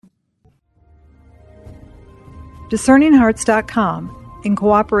DiscerningHearts.com, in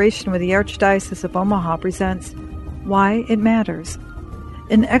cooperation with the Archdiocese of Omaha, presents Why It Matters,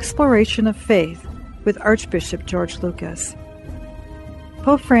 an exploration of faith with Archbishop George Lucas.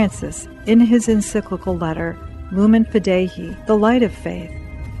 Pope Francis, in his encyclical letter, Lumen Fidei, the Light of Faith,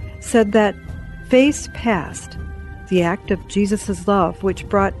 said that faith's past, the act of Jesus' love which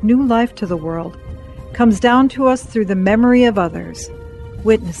brought new life to the world, comes down to us through the memory of others,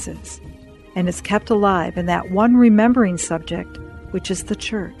 witnesses, and is kept alive in that one remembering subject, which is the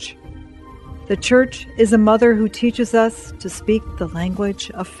Church. The Church is a mother who teaches us to speak the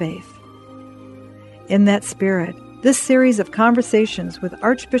language of faith. In that spirit, this series of conversations with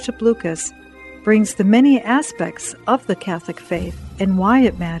Archbishop Lucas brings the many aspects of the Catholic faith and why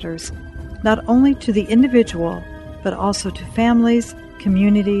it matters, not only to the individual, but also to families,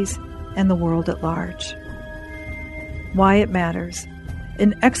 communities, and the world at large. Why It Matters,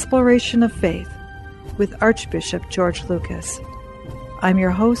 an exploration of faith with Archbishop George Lucas. I'm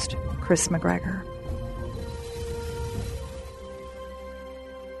your host, Chris McGregor.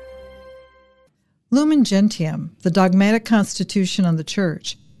 Lumen Gentium, the dogmatic constitution on the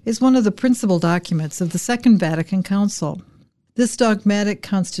Church, is one of the principal documents of the Second Vatican Council. This dogmatic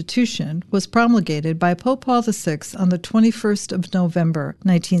constitution was promulgated by Pope Paul VI on the 21st of November,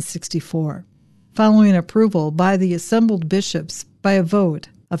 1964, following approval by the assembled bishops by a vote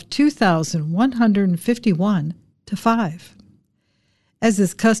of 2,151 to 5. As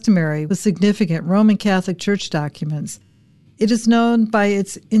is customary with significant Roman Catholic Church documents, it is known by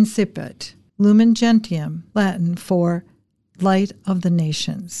its incipit, Lumen Gentium, Latin for Light of the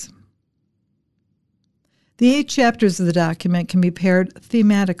Nations. The 8 chapters of the document can be paired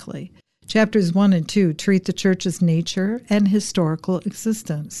thematically. Chapters 1 and 2 treat the Church's nature and historical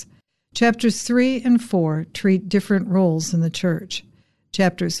existence. Chapters 3 and 4 treat different roles in the Church.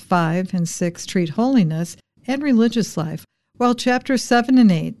 Chapters 5 and 6 treat holiness and religious life, while chapters 7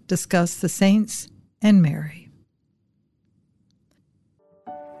 and 8 discuss the saints and Mary.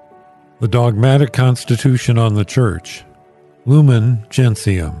 The Dogmatic Constitution on the Church, Lumen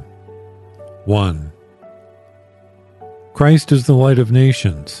Gentium. 1. Christ is the light of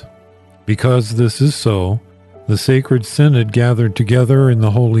nations. Because this is so, the Sacred Synod gathered together in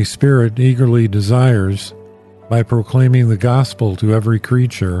the Holy Spirit eagerly desires, by proclaiming the gospel to every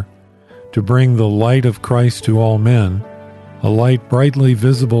creature, to bring the light of Christ to all men, a light brightly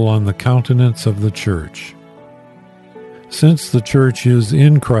visible on the countenance of the Church. Since the Church is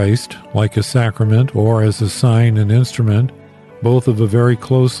in Christ, like a sacrament or as a sign and instrument, both of a very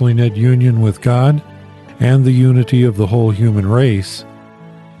closely knit union with God and the unity of the whole human race,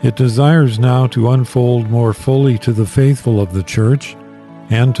 it desires now to unfold more fully to the faithful of the Church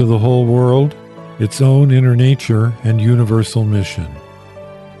and to the whole world its own inner nature and universal mission.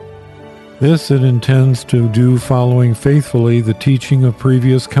 This it intends to do following faithfully the teaching of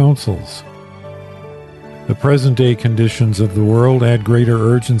previous councils. The present-day conditions of the world add greater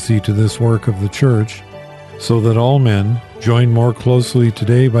urgency to this work of the Church, so that all men, joined more closely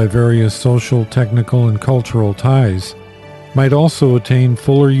today by various social, technical, and cultural ties, might also attain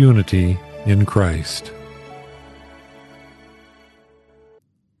fuller unity in Christ.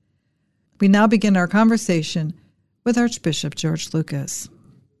 We now begin our conversation with Archbishop George Lucas.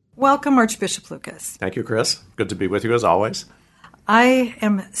 Welcome, Archbishop Lucas. Thank you, Chris. Good to be with you as always. I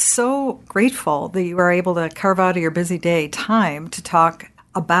am so grateful that you are able to carve out of your busy day time to talk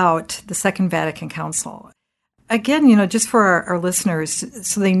about the Second Vatican Council. Again, just for our listeners,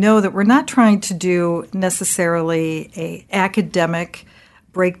 so they know that we're not trying to do necessarily an academic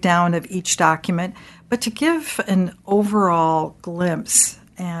breakdown of each document, but to give an overall glimpse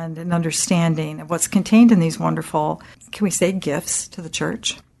and an understanding of what's contained in these wonderful, can we say, gifts to the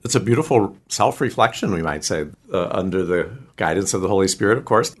Church? It's a beautiful self-reflection, we might say, under the guidance of the Holy Spirit, of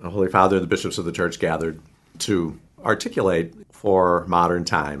course. The Holy Father and the bishops of the Church gathered to articulate for modern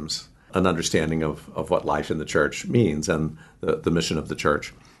times an understanding of what life in the Church means and the mission of the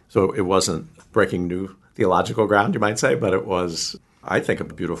Church. So it wasn't breaking new theological ground, you might say, but it was, I think, a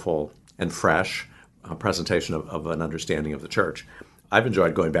beautiful and fresh presentation of an understanding of the Church. I've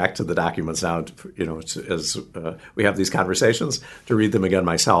enjoyed going back to the documents now, as we have these conversations, to read them again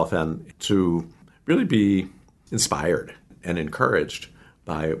myself and to really be inspired and encouraged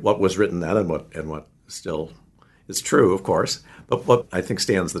by what was written then and what still is true, of course, but what I think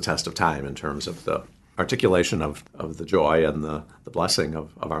stands the test of time in terms of the articulation of the joy and the blessing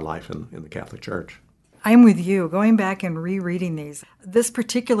of our life in the Catholic Church. I'm with you. Going back and rereading this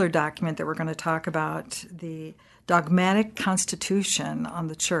particular document that we're going to talk about, the Dogmatic Constitution on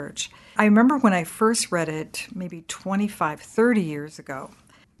the Church, I remember when I first read it maybe 25, 30 years ago,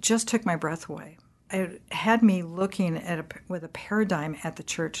 it just took my breath away. it had me looking at with a paradigm at the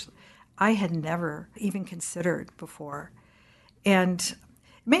church I had never even considered before. And it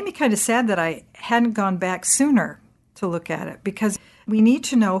made me kind of sad that I hadn't gone back sooner to look at it, because we need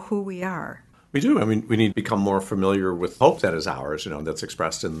to know who we are. We do. I mean, we need to become more familiar with hope that is ours, that's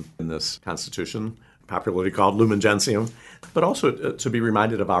expressed in this Constitution, popularly called Lumen Gentium, but also to be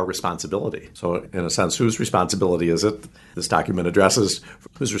reminded of our responsibility. So, in a sense, whose responsibility is it? This document addresses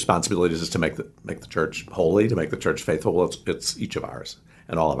whose responsibility is to make the church holy, to make the church faithful. It's each of ours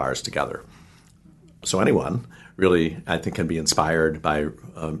and all of ours together. So anyone really, I think, can be inspired by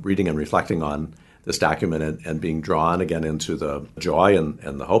reading and reflecting on this document and being drawn again into the joy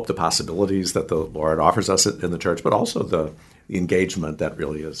and the hope, the possibilities that the Lord offers us in the church, but also the engagement that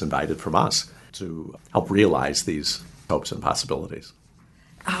really is invited from us to help realize these hopes and possibilities.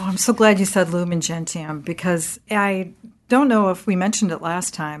 Oh, I'm so glad you said Lumen Gentium, because I don't know if we mentioned it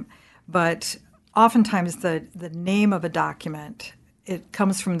last time, but oftentimes the name of a document, it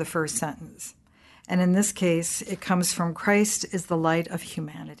comes from the first sentence. And in this case, it comes from Christ is the light of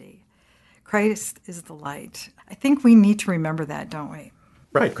humanity. Christ is the light. I think we need to remember that, don't we?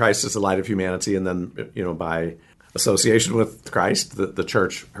 Right. Christ is the light of humanity. And then, by association with Christ, the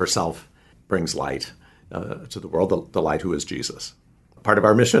church herself brings light to the world, the light who is Jesus. Part of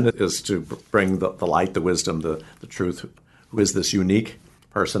our mission is to bring the light, the wisdom, the truth, who is this unique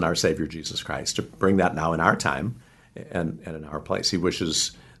person, our Savior, Jesus Christ, to bring that now in our time and in our place. He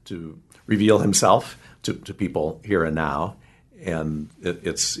wishes to reveal himself to people here and now, and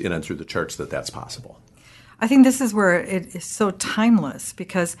it's in and through the church that's possible. I think this is where it is so timeless,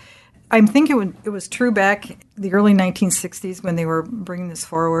 because I think it was true back the early 1960s when they were bringing this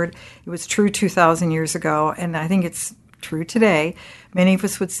forward. It was true 2,000 years ago, and I think it's true today. Many of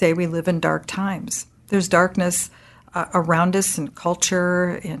us would say we live in dark times. There's darkness around us in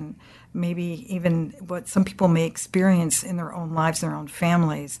culture, and maybe even what some people may experience in their own lives, their own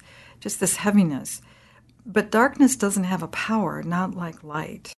families, just this heaviness. But darkness doesn't have a power, not like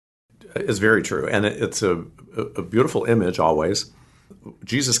light. It's very true, and it's a beautiful image always.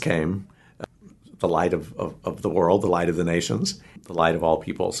 Jesus came, the light of the world, the light of the nations, the light of all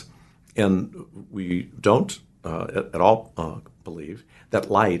peoples. And we don't at all believe that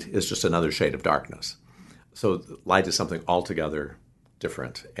light is just another shade of darkness. So light is something altogether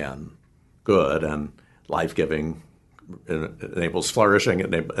different and good and life-giving. It enables flourishing,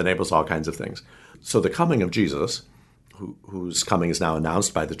 it enables all kinds of things. So the coming of Jesus, whose coming is now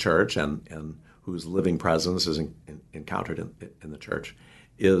announced by the church and whose living presence is encountered in the church,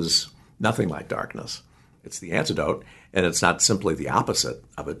 is nothing like darkness. It's the antidote, and it's not simply the opposite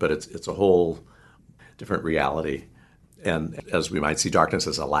of it, but it's a whole different reality. And as we might see darkness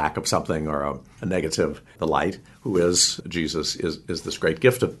as a lack of something or a negative, the light, who is Jesus, is this great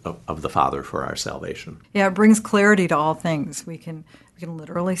gift of the Father for our salvation. Yeah, it brings clarity to all things. We can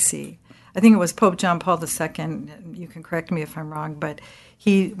literally see. I think it was Pope John Paul II, you can correct me if I'm wrong, but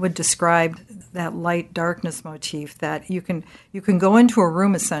he would describe that light-darkness motif, that you can go into a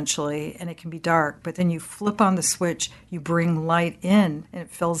room essentially and it can be dark, but then you flip on the switch, you bring light in and it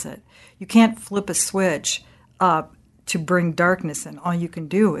fills it. You can't flip a switch up to bring darkness in. All you can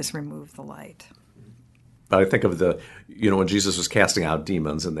do is remove the light. But I think of when Jesus was casting out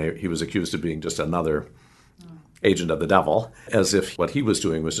demons and he was accused of being just another agent of the devil, as if what he was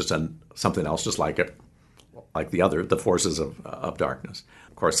doing was just something else, just like the forces of darkness.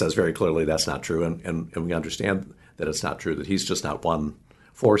 Of course, says very clearly that's not true, and we understand that it's not true, that he's just not one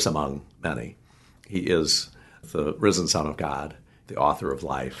force among many. He is the risen Son of God, the author of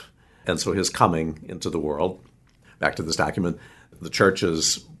life. And so his coming into the world, back to this document, the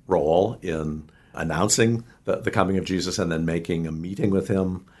church's role in announcing the coming of Jesus and then making a meeting with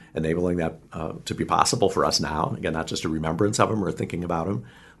him, enabling that to be possible for us now. Again, not just a remembrance of him or thinking about him.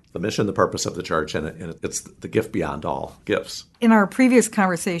 The mission, the purpose of the church, and it's the gift beyond all gifts. In our previous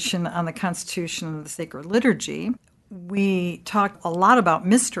conversation on the Constitution and the Sacred Liturgy, we talked a lot about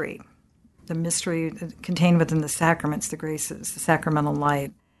mystery, the mystery contained within the sacraments, the graces, the sacramental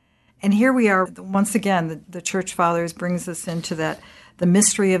light. And here we are, once again, the Church Fathers brings us into the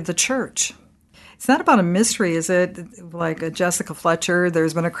mystery of the church. It's not about a mystery, is it? Like a Jessica Fletcher,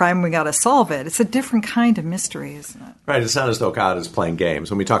 there's been a crime, we got to solve it. It's a different kind of mystery, isn't it? Right. It's not as though God is playing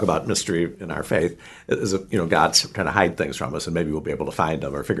games. When we talk about mystery in our faith, it is God's trying to hide things from us, and maybe we'll be able to find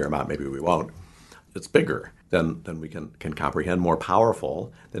them or figure them out. Maybe we won't. It's bigger than we can comprehend, more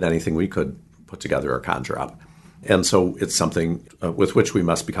powerful than anything we could put together or conjure up. And so it's something with which we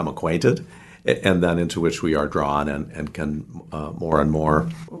must become acquainted, and then into which we are drawn and can more and more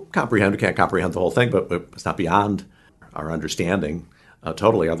comprehend. We can't comprehend the whole thing, but it's not beyond our understanding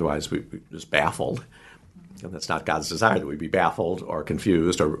totally. Otherwise, we're just baffled. And that's not God's desire, that we be baffled or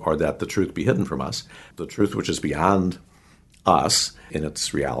confused or that the truth be hidden from us. The truth which is beyond us in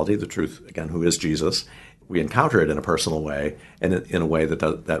its reality, the truth, again, who is Jesus, we encounter it in a personal way and in a way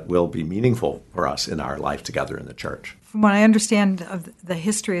that will be meaningful for us in our life together in the church. From what I understand of the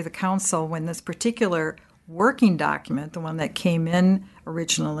history of the council, when this particular working document, the one that came in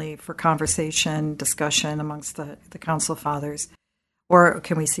originally for conversation, discussion amongst the council fathers, or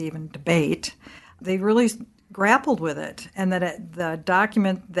can we see even debate, they really grappled with it, and that the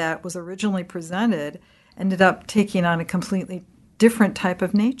document that was originally presented ended up taking on a completely different type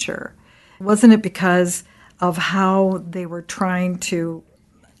of nature. Wasn't it because of how they were trying to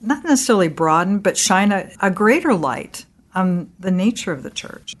not necessarily broaden, but shine a greater light on the nature of the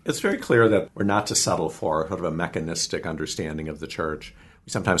church? It's very clear that we're not to settle for sort of a mechanistic understanding of the church. We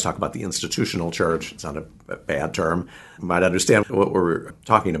sometimes talk about the institutional church. It's not a bad term. You might understand what we're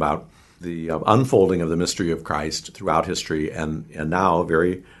talking about. The unfolding of the mystery of Christ throughout history and now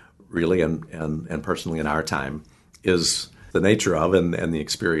very really and personally in our time is the nature of and the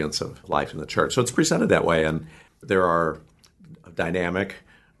experience of life in the church. So it's presented that way, and there are dynamic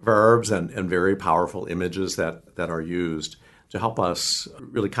verbs and very powerful images that are used to help us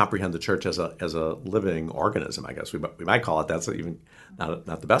really comprehend the church as a living organism, I guess. We might call it. That's even not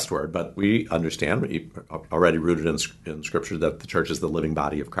the best word, but we understand, already rooted in Scripture, that the church is the living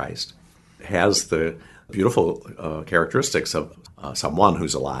body of Christ. It has the beautiful characteristics of someone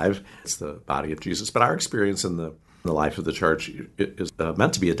who's alive. It's the body of Jesus. But our experience in the life of the church is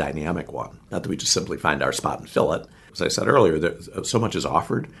meant to be a dynamic one, not that we just simply find our spot and fill it. As I said earlier, so much is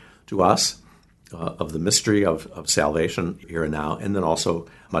offered to us of the mystery of salvation here and now, and then also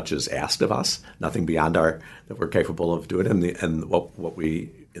much is asked of us, nothing beyond that we're capable of doing. And what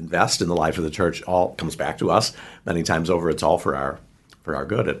we invest in the life of the church all comes back to us many times over. It's all for our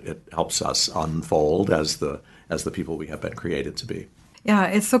good. It helps us unfold as the people we have been created to be. Yeah,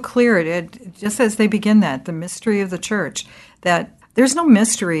 it's so clear. It just as they begin that, the mystery of the church, that there's no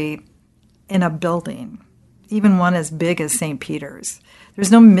mystery in a building, even one as big as St. Peter's.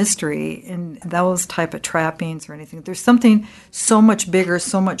 There's no mystery in those type of trappings or anything. There's something so much bigger,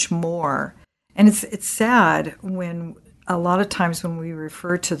 so much more. And it's sad when a lot of times when we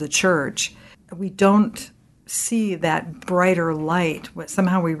refer to the church, we don't see that brighter light.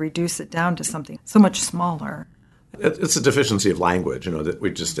 Somehow we reduce it down to something so much smaller. It's a deficiency of language, that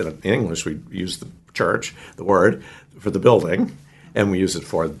we just, in English, we use the church, the word, for the building, and we use it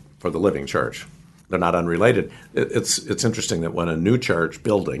for the living church. They're not unrelated. It's interesting that when a new church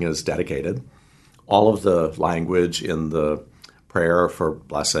building is dedicated, all of the language in the prayer for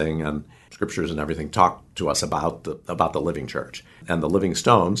blessing and scriptures and everything talk to us about the living church. And the living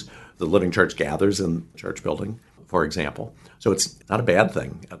stones, the living church gathers in the church building, for example. So it's not a bad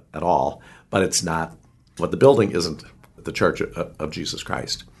thing at all, but it's not. What the building isn't the church of Jesus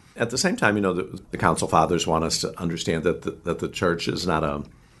Christ. At the same time, the Council Fathers want us to understand that the church is not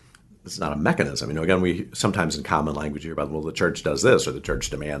a mechanism. Again, we sometimes in common language hear about, well, the church does this or the church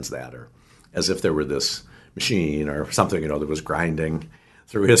demands that, or as if there were this machine or something, that was grinding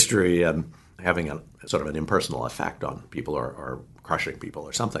through history and having a sort of an impersonal effect on people or crushing people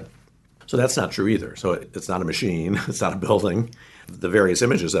or something. So that's not true either. So it's not a machine. It's not a building. The various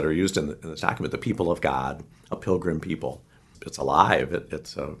images that are used in the document, the people of God, a pilgrim people, it's alive.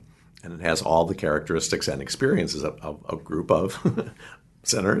 And it has all the characteristics and experiences of a group of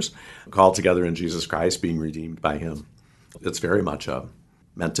sinners called together in Jesus Christ, being redeemed by Him. It's very much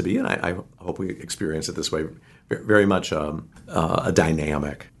meant to be, and I hope we experience it this way, very much a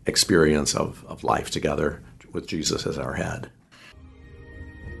dynamic experience of life together with Jesus as our head.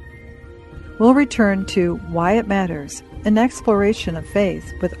 We'll return to Why It Matters, an exploration of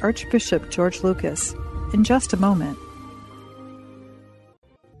faith with Archbishop George Lucas in just a moment.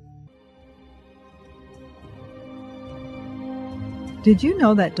 Did you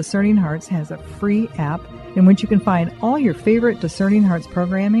know that Discerning Hearts has a free app in which you can find all your favorite Discerning Hearts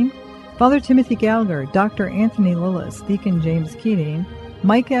programming? Father Timothy Gallagher, Dr. Anthony Lillis, Deacon James Keating,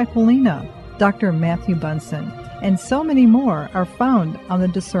 Mike Aquilina, Dr. Matthew Bunson, and so many more are found on the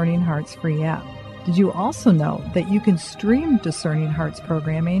Discerning Hearts free app. Did you also know that you can stream Discerning Hearts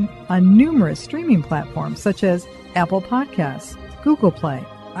programming on numerous streaming platforms such as Apple Podcasts, Google Play,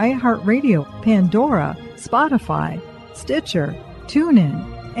 iHeartRadio, Pandora, Spotify, Stitcher,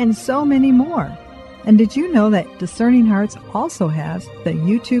 TuneIn, and so many more? And did you know that Discerning Hearts also has the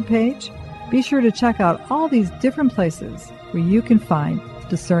YouTube page? Be sure to check out all these different places where you can find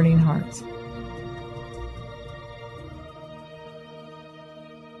Discerning Hearts.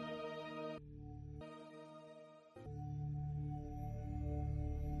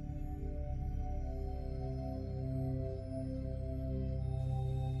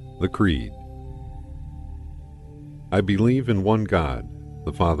 The Creed. I believe in one God,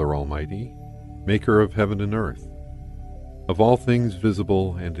 the Father Almighty, maker of heaven and earth, of all things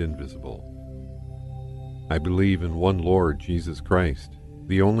visible and invisible. I believe in one Lord Jesus Christ,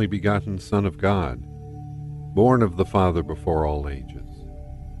 the only begotten Son of God, born of the Father before all ages.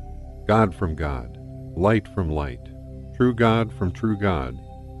 God from God, light from light, true God from true God,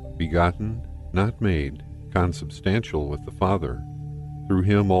 begotten, not made, consubstantial with the Father. Through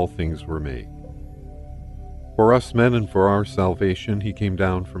him all things were made. For us men and for our salvation he came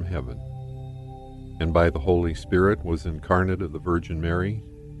down from heaven, and by the Holy Spirit was incarnate of the Virgin Mary,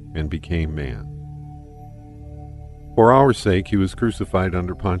 and became man. For our sake he was crucified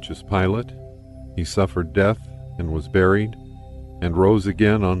under Pontius Pilate. He suffered death and was buried, and rose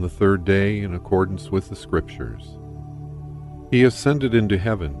again on the third day in accordance with the Scriptures. He ascended into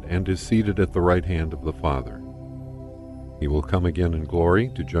heaven and is seated at the right hand of the Father. He will come again in glory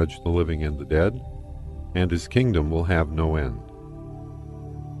to judge the living and the dead, and his kingdom will have no end.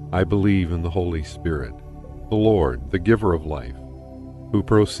 I believe in the Holy Spirit, the Lord, the giver of life, who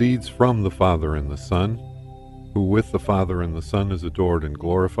proceeds from the Father and the Son, who with the Father and the Son is adored and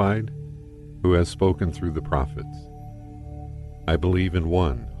glorified, who has spoken through the prophets. I believe in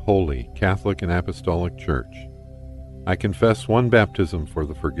one holy, Catholic and Apostolic Church. I confess one baptism for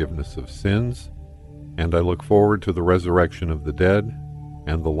the forgiveness of sins, and I look forward to the resurrection of the dead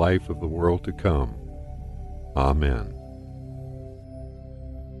and the life of the world to come. Amen.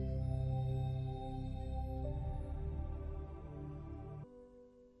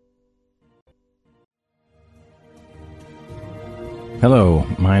 Hello,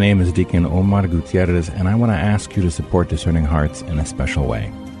 my name is Deacon Omar Gutierrez, and I want to ask you to support Discerning Hearts in a special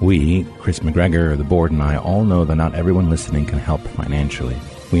way. We, Chris McGregor, the board, and I all know that not everyone listening can help financially.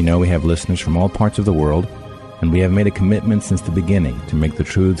 We know we have listeners from all parts of the world, and we have made a commitment since the beginning to make the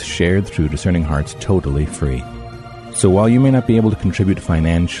truths shared through Discerning Hearts totally free. So while you may not be able to contribute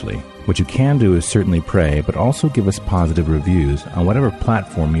financially, what you can do is certainly pray, but also give us positive reviews on whatever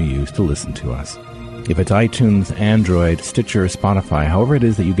platform you use to listen to us. If it's iTunes, Android, Stitcher, or Spotify, however it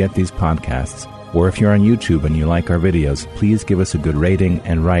is that you get these podcasts, or if you're on YouTube and you like our videos, please give us a good rating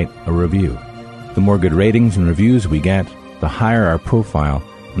and write a review. The more good ratings and reviews we get, the higher our profile,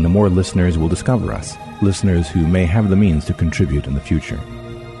 and the more listeners will discover us, listeners who may have the means to contribute in the future.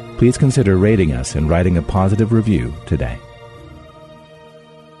 Please consider rating us and writing a positive review today.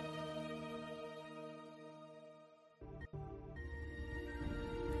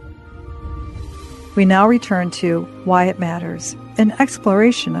 We now return to Why It Matters, an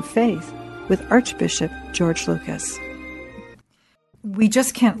exploration of faith with Archbishop George Lucas. We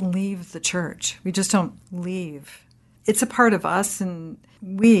just can't leave the church. We just don't leave. It's a part of us, and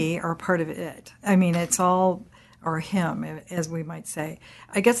we are a part of it. I mean, it's all, or him, as we might say.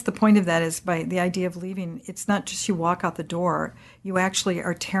 I guess the point of that is by the idea of leaving, it's not just you walk out the door. You actually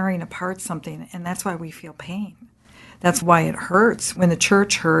are tearing apart something, and that's why we feel pain. That's why it hurts. When the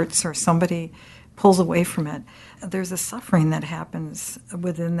church hurts or somebody pulls away from it, there's a suffering that happens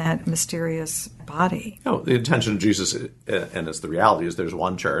within that mysterious body. The intention of Jesus, and it's the reality, is there's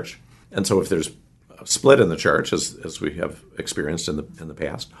one church. And so if there's a split in the church, as we have experienced in the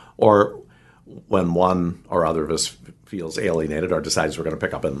past, or when one or other of us feels alienated or decides we're going to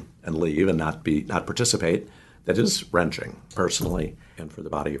pick up and leave and not participate, that is wrenching personally and for the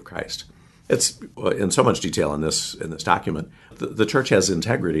body of Christ. It's in so much detail in this document. The church has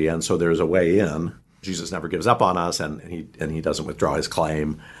integrity, and so there's a way in. Jesus never gives up on us, and he doesn't withdraw his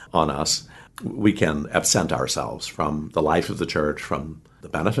claim on us. We can absent ourselves from the life of the church, from the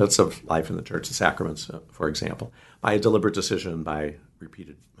benefits of life in the church, the sacraments, for example, by a deliberate decision, by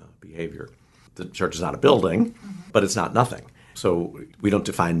repeated behavior. The church is not a building, but it's not nothing. So we don't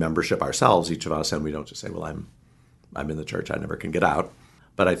define membership ourselves, each of us, and we don't just say, well, I'm in the church, I never can get out.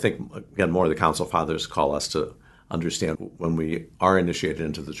 But I think, again, more the Council Fathers call us to understand when we are initiated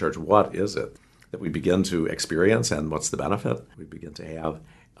into the church, what is it that we begin to experience and what's the benefit we begin to have?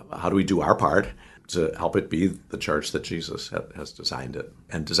 How do we do our part to help it be the church that Jesus has designed it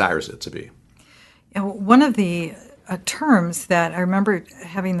and desires it to be? One of the terms that I remember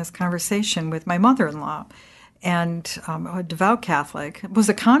having this conversation with my mother-in-law, and a devout Catholic, was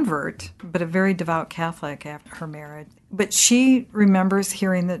a convert, but a very devout Catholic after her marriage. But she remembers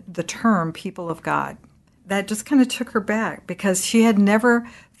hearing the term people of God. That just kind of took her back because she had never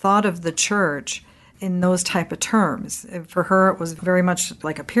thought of the church in those type of terms. For her, it was very much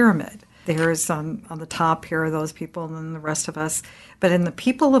like a pyramid. There's on the top, here are those people, and then the rest of us. But in the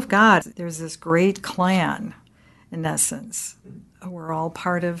people of God, there's this great clan, in essence, we're all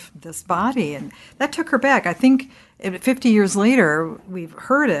part of this body. And that took her back. I think 50 years later, we've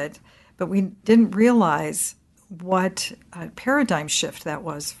heard it, but we didn't realize what a paradigm shift that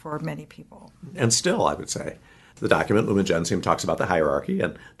was for many people. And still, I would say, the document Lumen Gentium talks about the hierarchy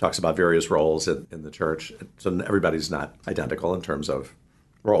and talks about various roles in the church. So everybody's not identical in terms of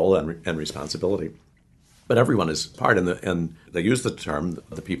role and responsibility. But everyone is part, and they use the term,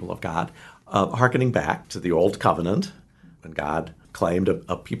 the people of God, hearkening back to the Old Covenant, when God claimed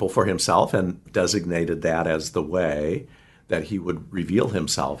a people for himself and designated that as the way that he would reveal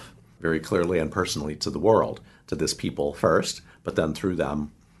himself very clearly and personally to the world, to this people first, but then through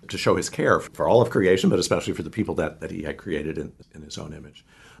them to show his care for all of creation, but especially for the people that he had created in his own image.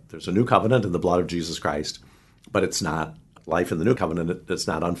 There's a new covenant in the blood of Jesus Christ, but it's not life in the new covenant. It's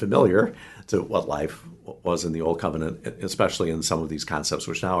not unfamiliar to what life was in the old covenant, especially in some of these concepts,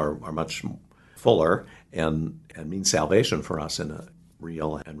 which now are much fuller and mean salvation for us in a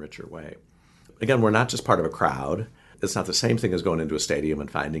real and richer way. Again, we're not just part of a crowd. It's not the same thing as going into a stadium and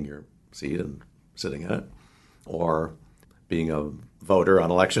finding your seat and sitting in it, or being a voter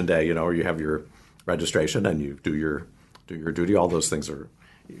on election day, or you have your registration and you do your duty. All those things are,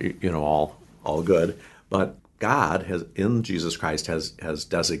 all good. But God has, in Jesus Christ, has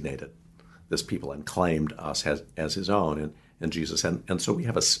designated this people and claimed us as his own in Jesus. And so we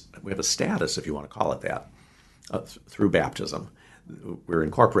have a status, if you want to call it that, through baptism. We're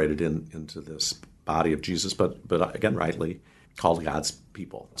incorporated into this body of Jesus, but again, rightly called God's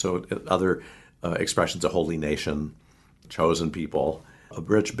people. So other expressions, a holy nation, chosen people, a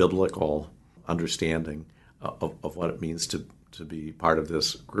rich biblical understanding of what it means to be part of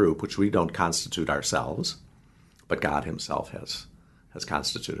this group, which we don't constitute ourselves, but God himself has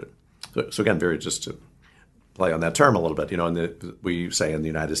constituted. So again, very just to play on that term a little bit, we say in the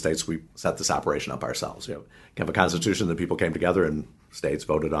United States, we set this operation up ourselves. We have a constitution that people came together and states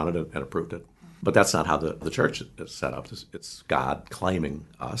voted on it and approved it. But that's not how the church is set up. It's God claiming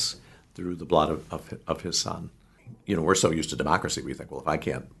us through the blood of his Son. We're so used to democracy, we think, well, if I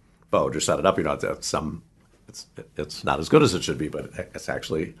can't vote or set it up, it's not as good as it should be, but it's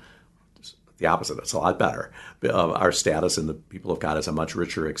actually the opposite. It's a lot better. Our status in the people of God is a much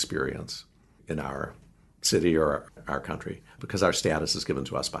richer experience in our city or our country because our status is given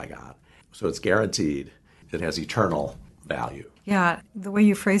to us by God. So it's guaranteed. It has eternal value. Yeah, the way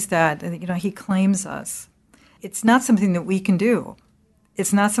you phrased that, he claims us. It's not something that we can do.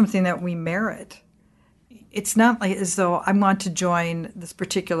 It's not something that we merit. It's not like as though I want to join this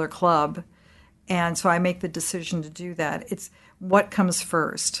particular club, and so I make the decision to do that. It's what comes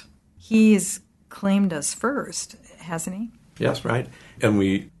first. He's claimed us first, hasn't he? Yes, right. And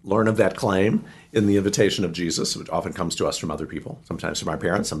we learn of that claim in the invitation of Jesus, which often comes to us from other people, sometimes from our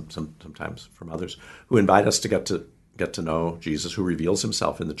parents, sometimes from others, who invite us to get to know Jesus, who reveals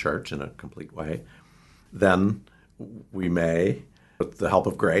himself in the church in a complete way. Then we may, with the help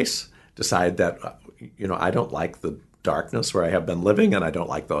of grace, decide that, I don't like the darkness where I have been living, and I don't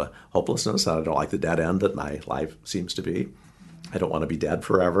like the hopelessness, and I don't like the dead end that my life seems to be. I don't want to be dead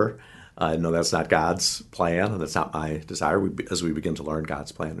forever. I know that's not God's plan, and that's not my desire. As we begin to learn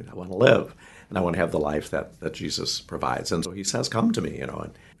God's plan, I want to live, and I want to have the life that Jesus provides. And so he says, come to me,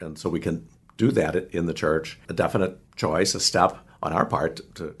 and so we can do that in the church, a definite choice, a step on our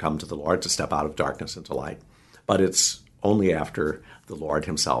part to come to the Lord, to step out of darkness into light. But it's only after the Lord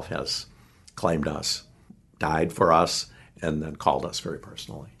himself has claimed us, died for us, and then called us very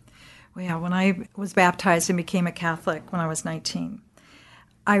personally. Well, yeah, when I was baptized and became a Catholic when I was 19,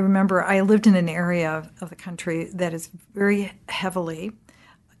 I remember I lived in an area of the country that is very heavily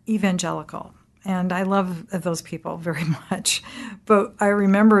evangelical. And I love those people very much. But I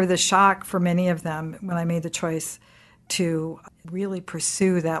remember the shock for many of them when I made the choice to really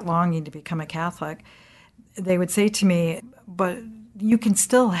pursue that longing to become a Catholic. They would say to me, but you can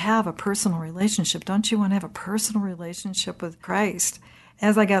still have a personal relationship. Don't you want to have a personal relationship with Christ?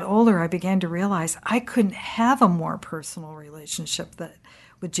 As I got older, I began to realize I couldn't have a more personal relationship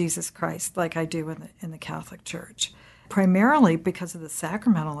with Jesus Christ like I do in the Catholic Church, primarily because of the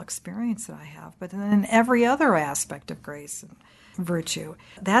sacramental experience that I have, but then in every other aspect of grace and virtue.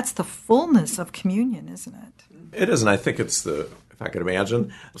 That's the fullness of communion, isn't it? It is, and I think it's if I could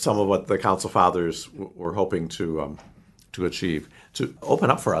imagine, some of what the Council Fathers were hoping to achieve, to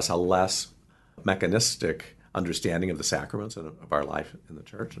open up for us a less mechanistic understanding of the sacraments and of our life in the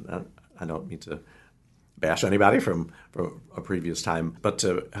church. And I don't mean to bash anybody from a previous time, but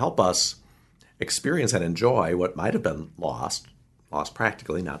to help us experience and enjoy what might have been lost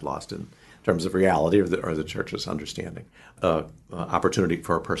practically, not lost in terms of reality or the church's understanding, opportunity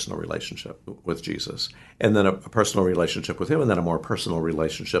for a personal relationship with Jesus, and then a personal relationship with him, and then a more personal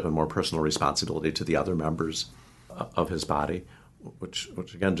relationship and more personal responsibility to the other members of his body, which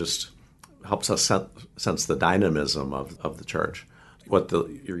again just helps us sense the dynamism of the church. What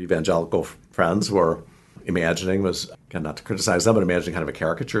your evangelical friends were imagining was, again, not to criticize them, but imagining kind of a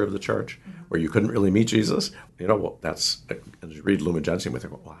caricature of the church where you couldn't really meet Jesus. Well, that's, as you read Lumen Gentium, we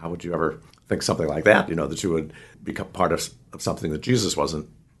think, well, how would you ever think something like that, that you would become part of something that Jesus wasn't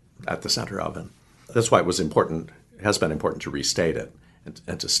at the center of. And that's why it has been important to restate it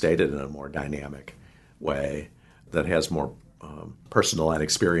and to state it in a more dynamic way that has more personal and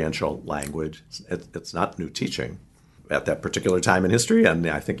experiential language. It's not new teaching. At that particular time in history, and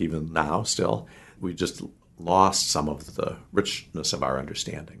I think even now still, we just lost some of the richness of our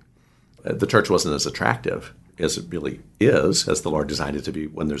understanding. The church wasn't as attractive as it really is, as the Lord designed it to be,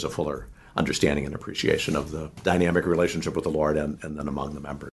 when there's a fuller understanding and appreciation of the dynamic relationship with the Lord and then among the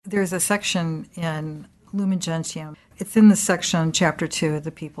members. There's a section in Lumen Gentium, it's in the section, chapter 2,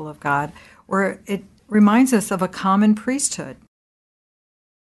 the people of God, where it reminds us of a common priesthood.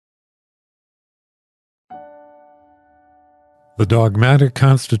 The Dogmatic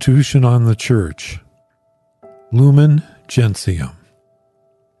Constitution on the Church. Lumen Gentium.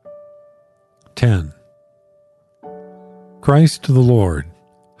 10. Christ the Lord,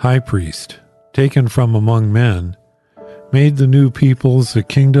 High Priest, taken from among men, made the new peoples a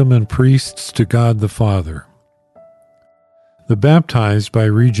kingdom and priests to God the Father. The baptized by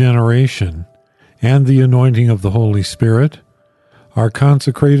regeneration and the anointing of the Holy Spirit are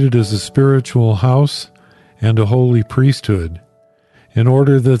consecrated as a spiritual house and a holy priesthood, in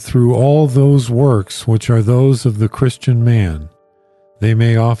order that through all those works which are those of the Christian man, they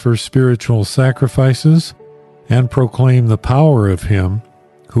may offer spiritual sacrifices and proclaim the power of him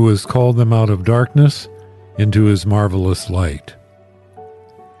who has called them out of darkness into his marvelous light.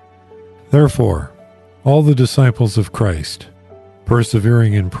 Therefore, all the disciples of Christ,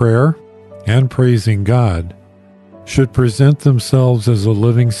 persevering in prayer and praising God, should present themselves as a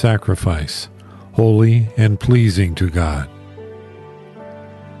living sacrifice, holy and pleasing to God.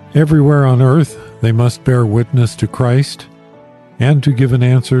 Everywhere on earth they must bear witness to Christ and to give an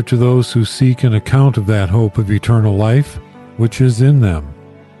answer to those who seek an account of that hope of eternal life which is in them.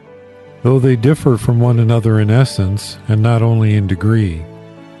 Though they differ from one another in essence and not only in degree,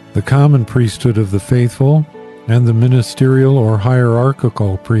 the common priesthood of the faithful and the ministerial or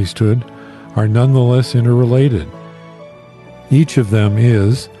hierarchical priesthood are nonetheless interrelated. Each of them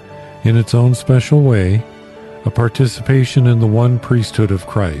is, in its own special way, a participation in the one priesthood of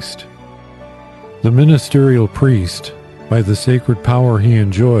Christ. The ministerial priest, by the sacred power he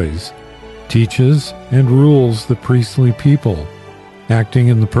enjoys, teaches and rules the priestly people. Acting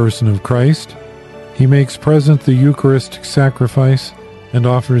in the person of Christ, he makes present the Eucharistic sacrifice and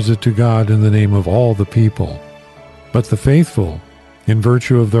offers it to God in the name of all the people. But the faithful, in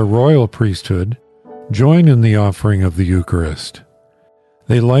virtue of their royal priesthood, join in the offering of the Eucharist.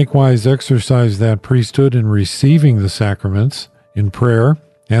 They likewise exercise that priesthood in receiving the sacraments, in prayer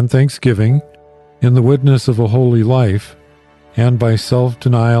and thanksgiving, in the witness of a holy life, and by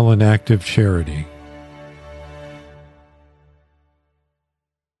self-denial and active charity.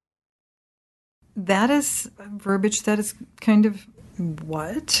 That is verbiage that is kind of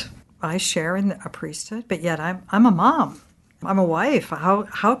what I share in a priesthood, but yet I'm a mom. I'm a wife.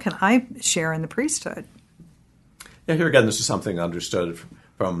 How can I share in the priesthood? Yeah, here again, this is something understood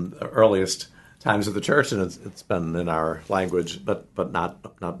from the earliest times of the church, and it's been in our language, but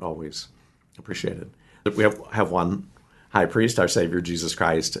not always appreciated. We have one high priest, our Savior Jesus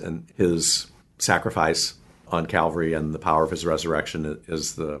Christ, and his sacrifice on Calvary and the power of his resurrection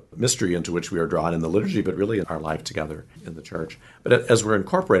is the mystery into which we are drawn in the liturgy, but really in our life together in the church. But as we're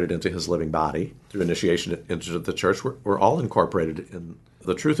incorporated into his living body through initiation into the church, we're all incorporated in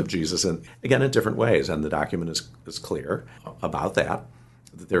the truth of Jesus, and again, in different ways. And the document is clear about that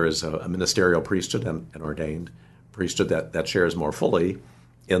there is a ministerial priesthood and an ordained priesthood that shares more fully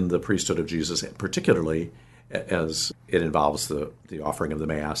in the priesthood of Jesus, particularly as it involves the offering of the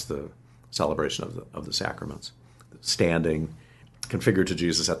Mass, the celebration of the sacraments, standing configured to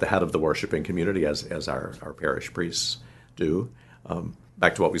Jesus at the head of the worshiping community as our parish priests do.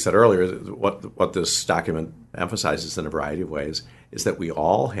 Back to what we said earlier, what this document emphasizes in a variety of ways is that we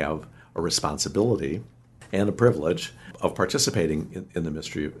all have a responsibility and a privilege of participating in the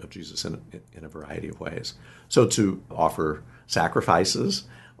mystery of Jesus in a variety of ways. So to offer sacrifices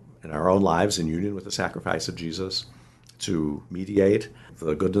in our own lives in union with the sacrifice of Jesus, to mediate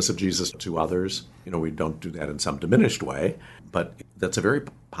the goodness of Jesus to others. We don't do that in some diminished way, but that's a very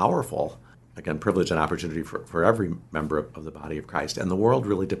powerful again, privilege and opportunity for every member of the body of Christ. And the world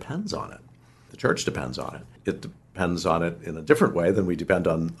really depends on it. The church depends on it. It depends on it in a different way than we depend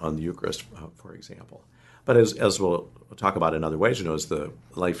on the Eucharist, for example. But as we'll talk about in other ways, as the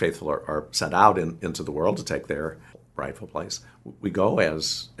lay faithful are sent out into the world to take their rightful place, we go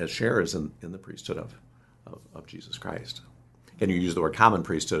as sharers in the priesthood of Jesus Christ. And you use the word common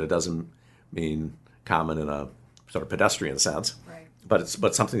priesthood. It doesn't mean common in a sort of pedestrian sense, right?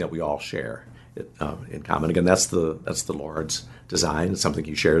 But something that we all share in common. Again, that's the Lord's design. It's something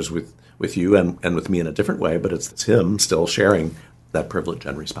He shares with you and with me in a different way, but it's Him still sharing that privilege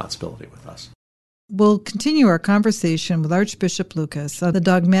and responsibility with us. We'll continue our conversation with Archbishop Lucas on the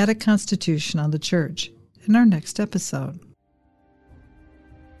dogmatic constitution on the Church in our next episode.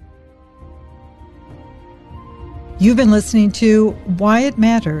 You've been listening to Why It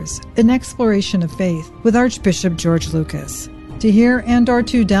Matters, an exploration of faith with Archbishop George Lucas. To hear and/or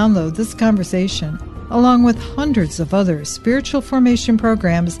to download this conversation, along with hundreds of other spiritual formation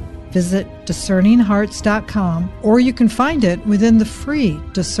programs, visit discerninghearts.com, or you can find it within the free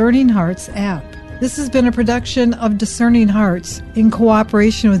Discerning Hearts app. This has been a production of Discerning Hearts in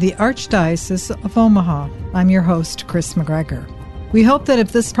cooperation with the Archdiocese of Omaha. I'm your host, Chris McGregor. We hope that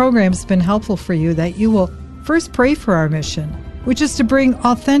if this program has been helpful for you, that you will first pray for our mission, which is to bring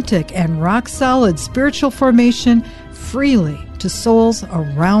authentic and rock-solid spiritual formation freely to souls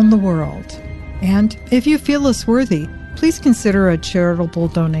around the world. And if you feel us worthy, please consider a charitable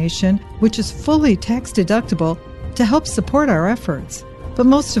donation, which is fully tax-deductible, to help support our efforts. But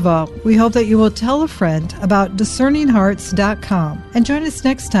most of all, we hope that you will tell a friend about discerninghearts.com and join us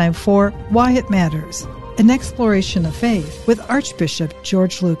next time for Why It Matters, an exploration of faith with Archbishop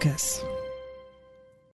George Lucas.